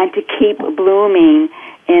and to keep blooming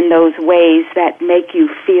in those ways that make you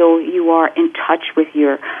feel you are in touch with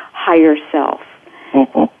your higher self.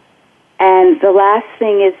 Mm-hmm. And the last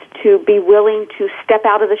thing is to be willing to step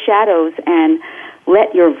out of the shadows and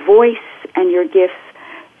let your voice and your gifts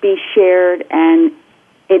be shared and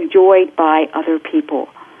enjoyed by other people.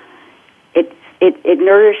 It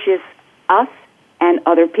nourishes us and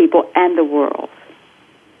other people and the world.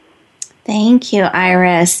 Thank you,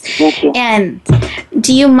 Iris. Thank you. And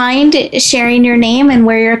do you mind sharing your name and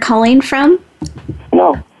where you're calling from?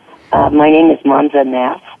 No. My name is Monza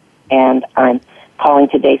Naff, and I'm calling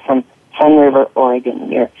today from Sun River, Oregon,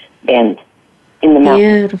 near Bend, in the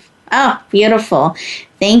mountains. Beautiful. Oh, beautiful.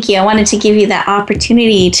 Thank you. I wanted to give you that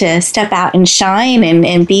opportunity to step out and shine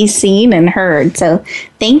and be seen and heard. So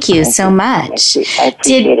thank you so much. I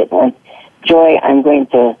appreciate it. And Joy, I'm going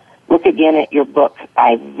to look again at your book.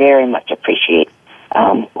 I very much appreciate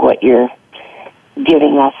what you're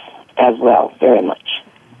giving us as well, very much.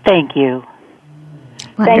 Thank you.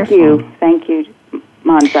 Wonderful. Thank you,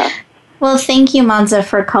 Monza. Well, thank you, Monza,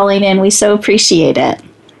 for calling in. We so appreciate it.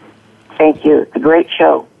 Thank you. It's a great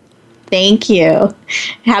show. Thank you.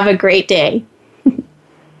 Have a great day.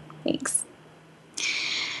 Thanks.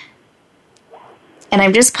 And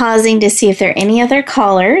I'm just pausing to see if there are any other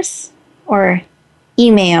callers or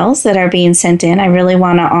emails that are being sent in. I really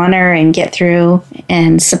want to honor and get through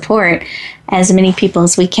and support as many people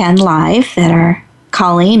as we can live that are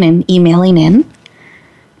calling and emailing in.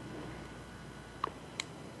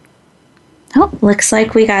 Oh, looks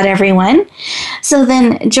like we got everyone. So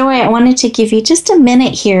then, Joy, I wanted to give you just a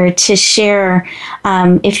minute here to share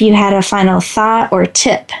if you had a final thought or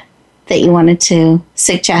tip that you wanted to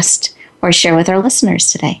suggest or share with our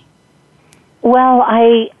listeners today. Well,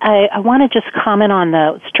 I want to just comment on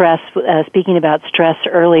the stress, speaking about stress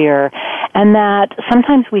earlier, and that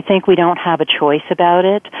sometimes we think we don't have a choice about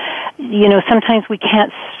it. You know, sometimes we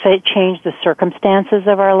can't change the circumstances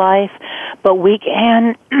of our life, but we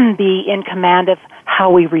can be in command of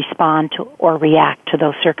how we respond to or react to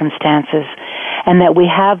those circumstances, and that we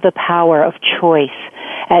have the power of choice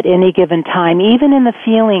at any given time, even in the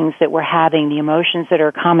feelings that we're having, the emotions that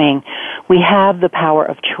are coming, we have the power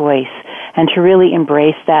of choice. And to really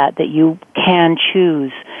embrace that you can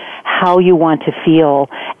choose how you want to feel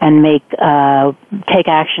and take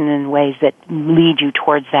action in ways that lead you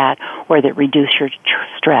towards that or that reduce your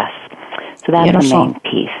stress. So that's Beautiful. the main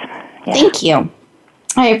piece. Yeah. Thank you.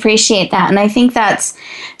 I appreciate that. And I think that's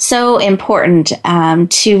so important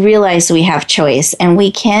to realize we have choice and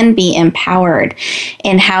we can be empowered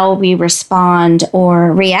in how we respond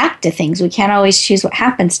or react to things. We can't always choose what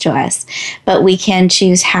happens to us, but we can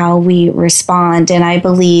choose how we respond. And I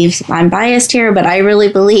believe, I'm biased here, but I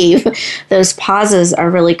really believe those pauses are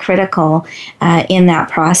really critical in that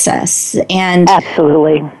process. And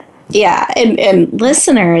absolutely. Yeah, and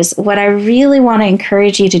listeners, what I really want to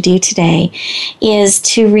encourage you to do today is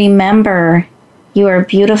to remember you are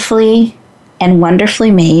beautifully and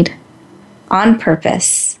wonderfully made on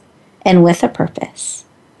purpose and with a purpose.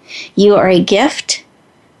 You are a gift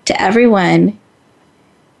to everyone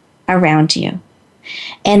around you.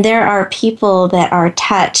 And there are people that are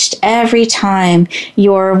touched every time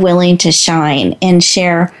you're willing to shine and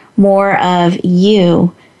share more of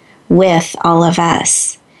you with all of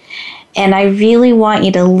us. And I really want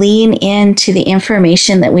you to lean into the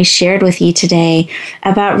information that we shared with you today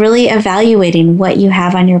about really evaluating what you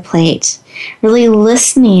have on your plate, really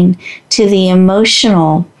listening to the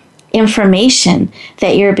emotional information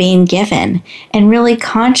that you're being given, and really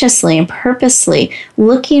consciously and purposely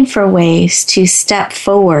looking for ways to step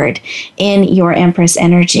forward in your Empress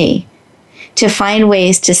energy, to find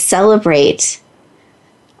ways to celebrate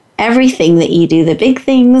everything that you do, the big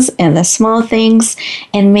things and the small things,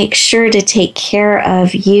 and make sure to take care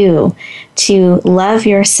of you, to love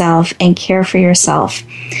yourself and care for yourself,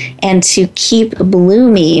 and to keep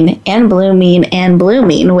blooming and blooming and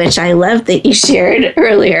blooming, which I love that you shared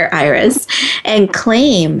earlier, Iris, and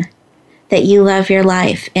claim that you love your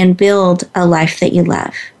life and build a life that you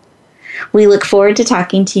love. We look forward to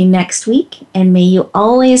talking to you next week, and may you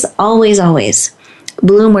always, always, always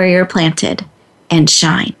bloom where you're planted and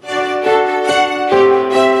shine.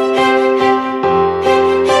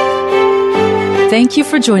 Thank you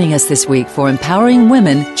for joining us this week for Empowering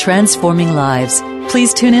Women, Transforming Lives.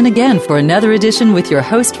 Please tune in again for another edition with your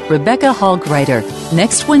host, Rebecca Hall Gruyter,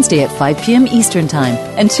 next Wednesday at 5 p.m. Eastern Time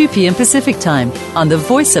and 2 p.m. Pacific Time on the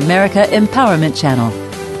Voice America Empowerment Channel.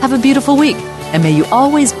 Have a beautiful week, and may you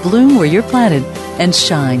always bloom where you're planted and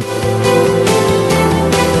shine.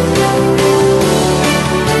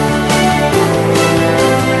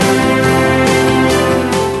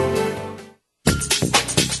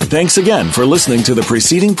 Thanks again for listening to the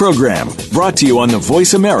preceding program, brought to you on the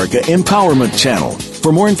Voice America Empowerment Channel.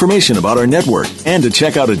 For more information about our network and to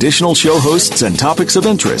check out additional show hosts and topics of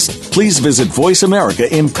interest, please visit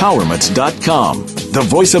voiceamericaempowerment.com. The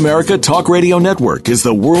Voice America Talk Radio Network is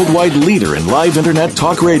the worldwide leader in live Internet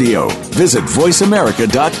talk radio. Visit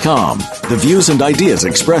voiceamerica.com. The views and ideas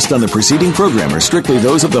expressed on the preceding program are strictly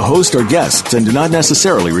those of the host or guests and do not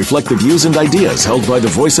necessarily reflect the views and ideas held by the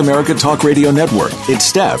Voice America Talk Radio Network, its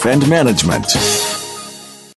staff, and management.